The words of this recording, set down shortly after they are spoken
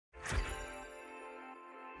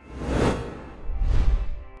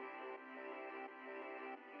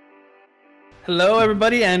Hello,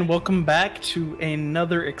 everybody, and welcome back to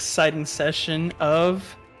another exciting session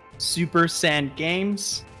of Super Sand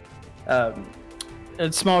Games. A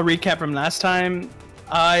small recap from last time.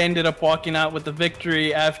 I ended up walking out with the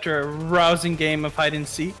victory after a rousing game of hide and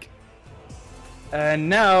seek. And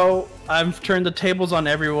now I've turned the tables on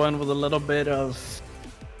everyone with a little bit of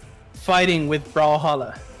fighting with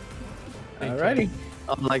Brawlhalla. Alrighty.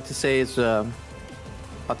 I'd like to say is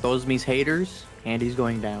those me's haters, and he's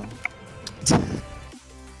going down.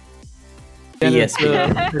 Yes,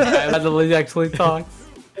 the lady actually talks.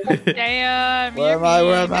 Damn. Where am I?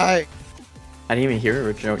 Where am I? I didn't even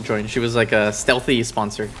hear her join. She was like a stealthy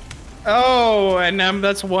sponsor. Oh, and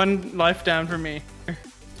that's one life down for me.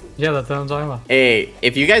 Yeah, that's what I'm talking about. Hey,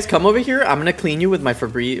 if you guys come over here, I'm gonna clean you with my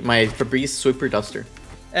Febreze Sweeper Duster.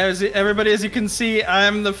 Everybody, as you can see,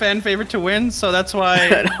 I'm the fan favorite to win, so that's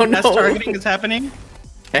why mass targeting is happening.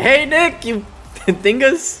 Hey, Nick, you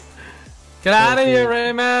dingus! Get out of here,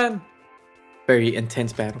 Rayman! Very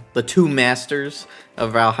intense battle. The two masters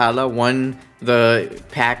of Brawlhalla. One, the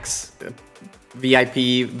PAX VIP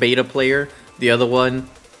beta player. The other one,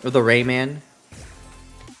 the Rayman.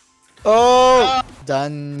 Oh!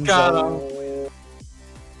 Done.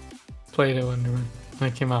 Played it when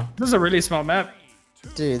it came out. This is a really small map.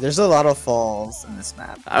 Dude, there's a lot of falls in this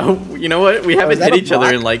map. Oh, you know what? We haven't hit each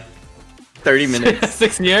other in like 30 minutes.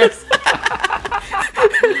 6 years?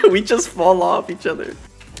 We just fall off each other.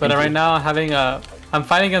 But right now, I'm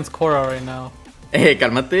fighting against Korra right now. Hey,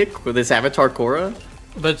 calmate with this avatar Korra.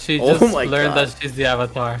 But she Oh just my learned God. that she's the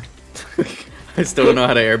avatar. I still don't know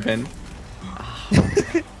how to airbend.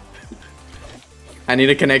 I need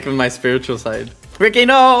to connect with my spiritual side. Ricky,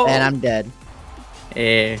 no! And I'm dead.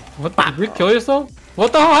 Eh. What? Did you kill yourself?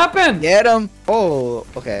 What the hell happened? Get him! Oh,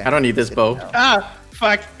 okay. I don't need this bow. Ah,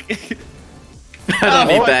 fuck. I don't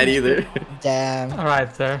need that either. Damn.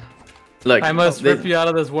 Alright, sir. Look, I must rip you out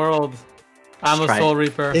of this world. I'm a Try soul it.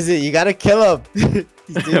 reaper. Is it? You gotta kill him.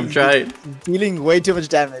 I'm trying. He's dealing way too much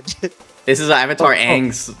damage. This is Avatar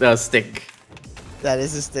Aang's stick. That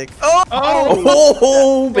is a stick. Oh!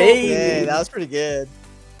 Oh, baby! Okay, that was pretty good.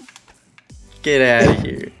 Get out of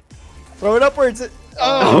here. Throw it upwards.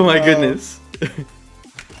 Oh my goodness.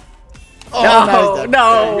 Oh,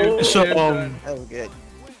 no! Show That was good.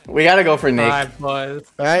 We gotta go for Nick. Alright,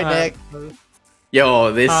 boys. Alright, Nick.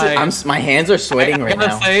 Yo, this Hi. my hands are sweating right I gotta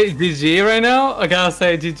now. say GG right now. I gotta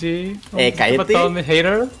say GG. Hey, cállate. Para todos mis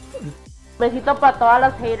haters. Besito para todas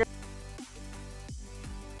las haters.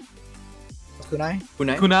 Kunai?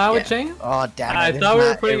 Kunai? Kunai with Yeah. Chang? Oh, damn. I it is thought we were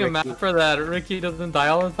not putting a Ricky. map for that. Ricky doesn't die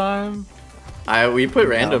all the time. We put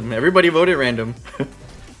random. Everybody voted random.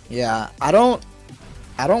 Yeah, I don't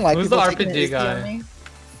like Who's the people taking RPG it easy on guy? me.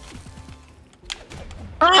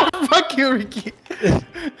 Ah, fuck you, Ricky.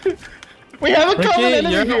 We have a common Ricky,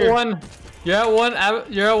 enemy you're here. at one.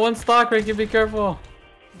 You're at one stock. Ricky, be careful.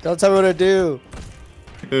 Don't tell me what to do.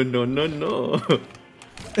 No, no, no.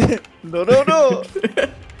 No, no, no.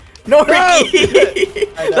 No, Ricky!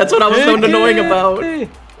 That's what I was so annoying about.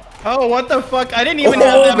 Oh, what the fuck? I didn't even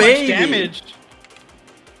have Oh, that baby. much damage.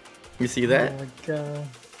 You see that? Oh my god.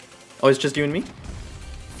 Oh, it's just you and me?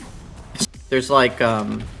 There's like,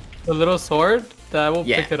 The little sword that will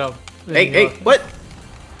Yeah. pick it up. Hey, what?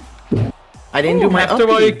 I didn't do my After a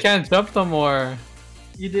while, you uppie. can't jump no more.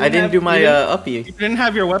 You I didn't do my uppie. You didn't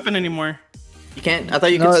have your weapon anymore. You can't? I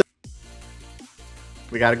thought you No. could.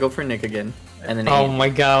 We gotta go for Nick again. And then Oh Aang. my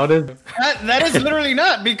god, what is? That is literally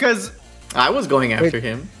not, because I was going after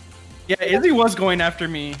him. yeah, Izzy was going after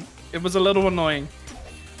me. It was a little annoying.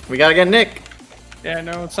 We gotta get Nick. Yeah,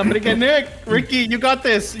 no, somebody get Nick. Ricky, you got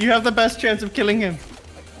this. You have the best chance of killing him.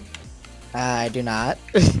 I do not.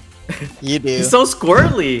 You do. He's so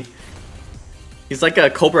squirrely. He's like a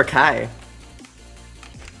Cobra Kai.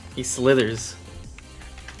 He slithers.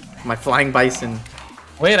 My flying bison.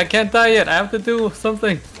 Wait, I can't die yet. I have to do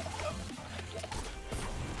something.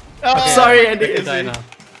 Oh, Sorry, I Andy. can die now.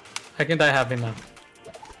 I can die happy now.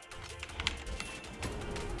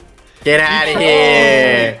 Get out of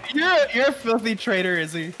here. You're a filthy traitor,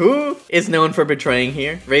 Izzy. Who is known for betraying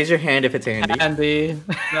here? Raise your hand if it's Andy. Andy.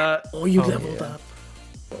 Oh, you Oh, leveled yeah. up.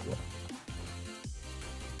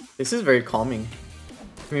 This is very calming.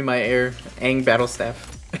 Give me my Aang battle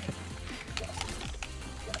staff.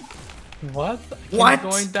 What? I What? keep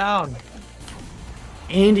going down.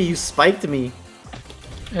 Andy, you spiked me.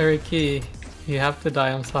 Ricky, you have to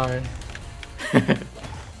die. I'm sorry.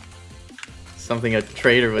 Something a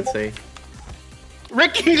traitor would say.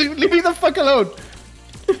 Ricky, leave me the fuck alone.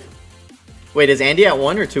 Wait, is Andy at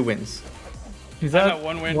 1 or 2 wins? He's I'm at at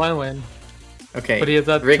 1 win. 1 win. Okay. But he is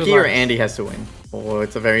at 2 Ricky or lives. Andy has to win. Oh,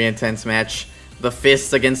 it's a very intense match. The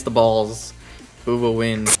fists against the balls. Who will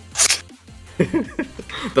win?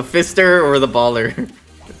 The fister or the baller?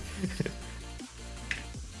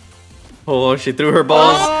 Oh, she threw her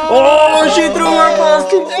balls. Oh, she threw her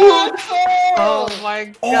balls too far. Oh my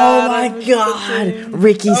god. Oh my god.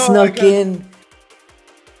 Ricky snuck in.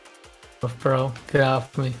 Bro, get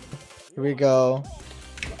off me. Here we go.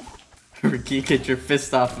 Ricky, get your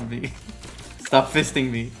fist off of me. Stop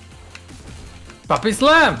fisting me. Puppy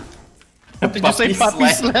slam! Did you say puppy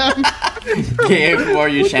slam? Okay, who are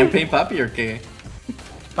you, Champagne Puppy or K?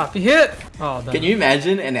 Puppy hit! Oh, Can you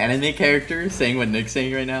imagine an anime character saying what Nick's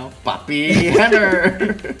saying right now? Puppy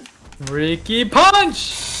hammer! Ricky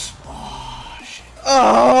punch! Oh, shit.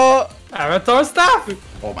 Oh! Avatar staff!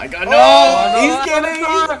 Oh my god, no! Oh, He's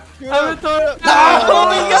kidding! Avatar!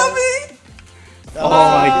 No, he got me! Oh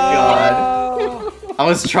my god. I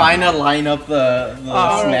was trying to line up the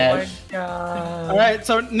Oh smash. my god. Alright,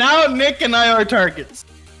 so now Nick and I are targets.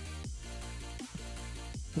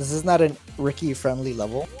 This is not a Ricky friendly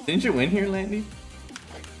level. Didn't you win here, Landy?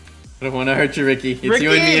 I don't want to hurt you, Ricky. It's Ricky,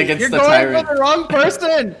 you and me against the you're going tyrant. for the wrong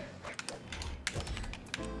person!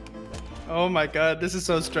 Oh my god, this is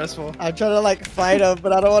so stressful. I'm trying to like fight him,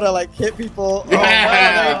 but I don't want to like hit people. Oh,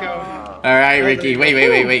 there you go. Alright, Ricky. Wait.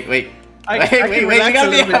 Wait, I can we relax gotta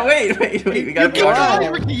a be. little bit. Wait. We You gotta be keep going,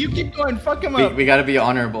 honorable. Ricky, you keep going, fuck him up. We gotta be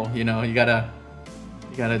honorable. You know, you gotta.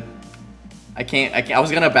 I can't. I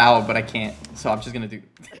was gonna bow, but I can't. So I'm just gonna do.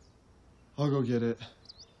 I'll go get it.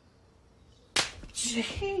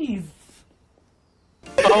 Jeez.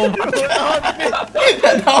 Oh my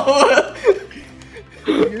god. No.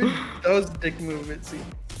 Dude, those dick movements. See?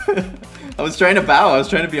 I was trying to bow. I was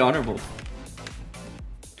trying to be honorable.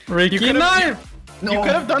 Ricky could've- knife! You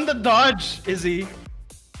could have done the dodge, Izzy.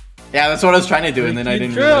 Yeah, that's what I was trying to do, and then I Ricky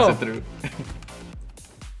didn't drill. realize it through.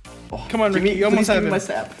 Oh, Come on, give Ricky, me- you almost please have give me it. my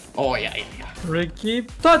sap. Oh yeah. Ricky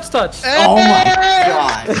touch! Oh my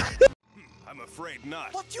god. I'm afraid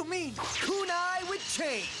not. What do you mean? Kunai with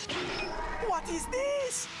chain? What is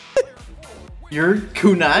this? Your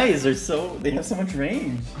kunais are so. They have so much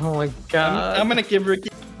range. Oh my god. I'm gonna give Ricky.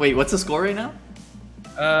 Wait, what's the score right now?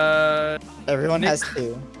 Everyone Nick. has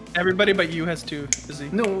two. Everybody but you has 2, Izzy.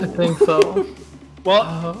 No. I think so.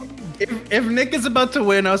 Well, if Nick is about to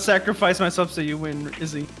win, I'll sacrifice myself so you win,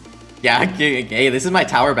 Izzy. Yeah, hey, this is my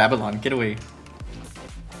Tower Babylon. Get away.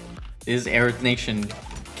 This is Air Nation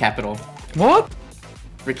capital. What?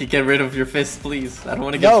 Ricky, get rid of your fist, please. I don't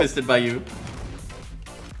want to get No. fisted by you.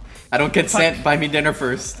 I don't consent. Buy me dinner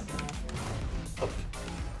first.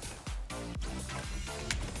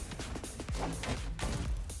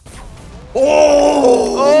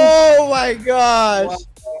 Oh my gosh!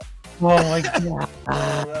 Oh my god.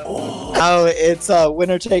 Oh, it's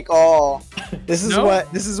winner take all. This is No.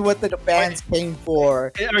 what the fans came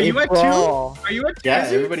for. Are you A at brawl. 2? Are you at 2? Yeah,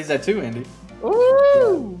 Izzy? everybody's at 2, Andy.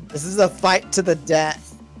 Ooh. This is a fight to the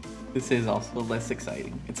death. This is also less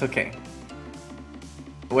exciting. It's okay.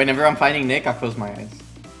 Whenever I'm fighting Nick, I close my eyes.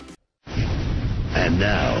 And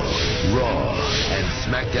now, Raw and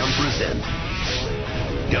SmackDown present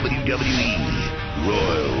WWE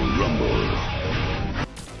Royal Rumble.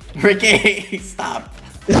 Ricky, stop.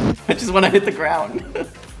 I just want to hit the ground.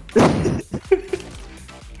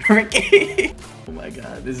 Ricky. Oh my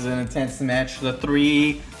god, this is an intense match. The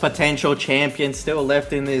 3 potential champions still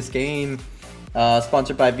left in this game.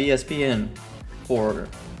 Sponsored by VSPN. For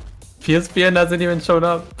PSPN hasn't even shown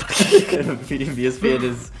up. VSPN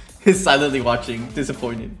is silently watching,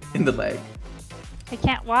 disappointed in the lag. I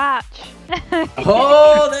can't watch.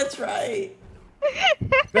 Oh, that's right.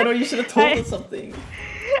 Beto, you should have told us something.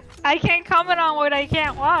 I can't comment on what I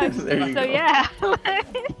can't watch. There you so go. yeah.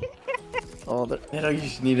 Oh, Beto, you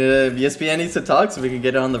should need a VSPN needs to talk so we can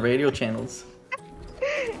get it on the radio channels.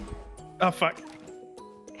 Oh fuck.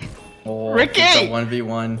 Oh, Ricky! it's a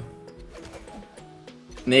 1v1.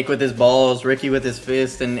 Nick with his balls, Ricky with his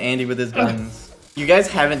fist, and Andy with his guns. You guys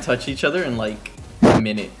haven't touched each other in like a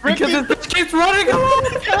minute. Because this bitch keeps running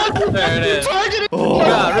along! There it is. Oh,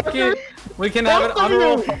 Yeah, Ricky, we can have an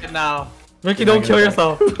honorable fight now. Ricky, don't kill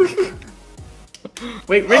yourself.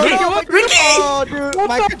 Wait, Ricky! no, Ricky! Oh, dude,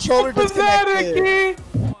 my controller What was that, disconnected. Ricky?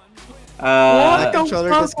 My What the controller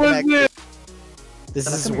fuck was disconnected. it? This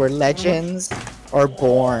is where legends are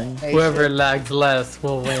born. Whoever lags less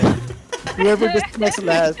will win. Whoever disconnects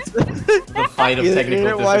last. The fight of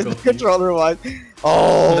technical wise, the difficulty. controller wise.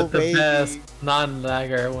 Oh, Let the baby. best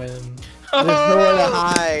non-lagger win. There's nowhere to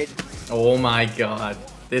hide. Oh my god.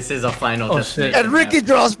 This is a final Oh, destination. shit. And Ricky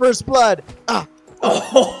draws first blood. Ah.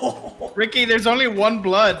 Oh! Ricky, there's only one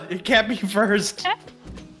blood. It can't be first.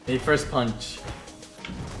 The first punch.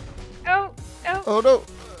 Oh, oh. Oh no.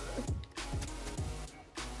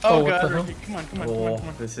 Oh, what god, the hell? Ricky, come on, come on, Oh, come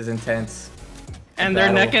on. this is intense. And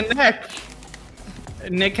they're battle. neck and neck.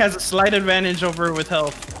 Nick has a slight advantage over with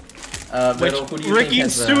health, which Beto, who do you Ricky think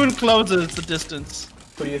has, soon closes the distance.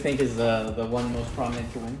 Who do you think is the one most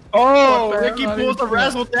prominent to win? Oh, What the Ricky hell? pulls the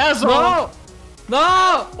razzle dazzle. No!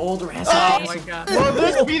 No! Old Razzle. Oh my god. Will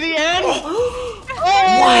this be the end?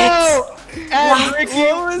 What? And Ricky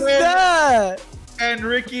What was that? And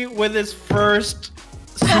Ricky with his first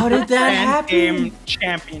How did that fan happen? game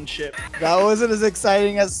championship. That wasn't as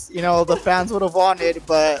exciting as the fans would have wanted,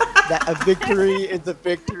 but a victory is a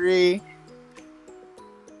victory.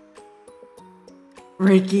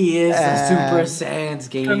 Ricky is the And- Super Saiyans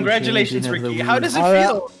game. Congratulations, champion of the Ricky. week. How does it All right.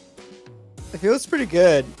 feel? It feels pretty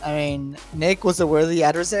good. I mean, Nick was a worthy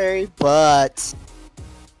adversary, but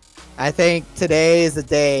I think today is the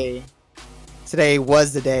day. Today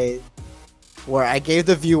was the day where I gave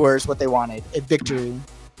the viewers what they wanted: a victory.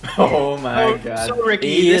 Oh my Oh, god. so Ricky,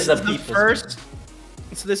 He this is a is the people's first.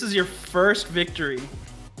 So this is your first victory.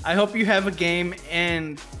 I hope you have a game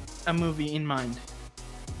and a movie in mind.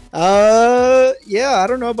 Yeah, I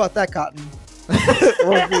don't know about that, Cotton.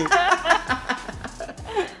 We'll see.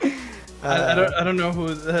 I don't know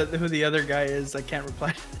who the other guy is. I can't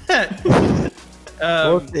reply to that.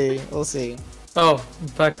 We'll see. We'll see. Oh,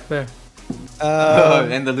 back there.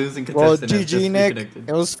 and the losing Well, contestant has GG, just Nick. reconnected.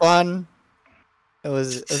 It was fun. It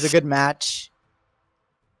was a good match.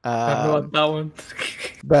 I don't know about that one.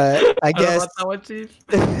 But I I don't know guess about that one, Chief.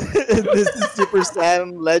 this is Super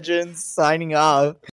Saiyan Legends signing off.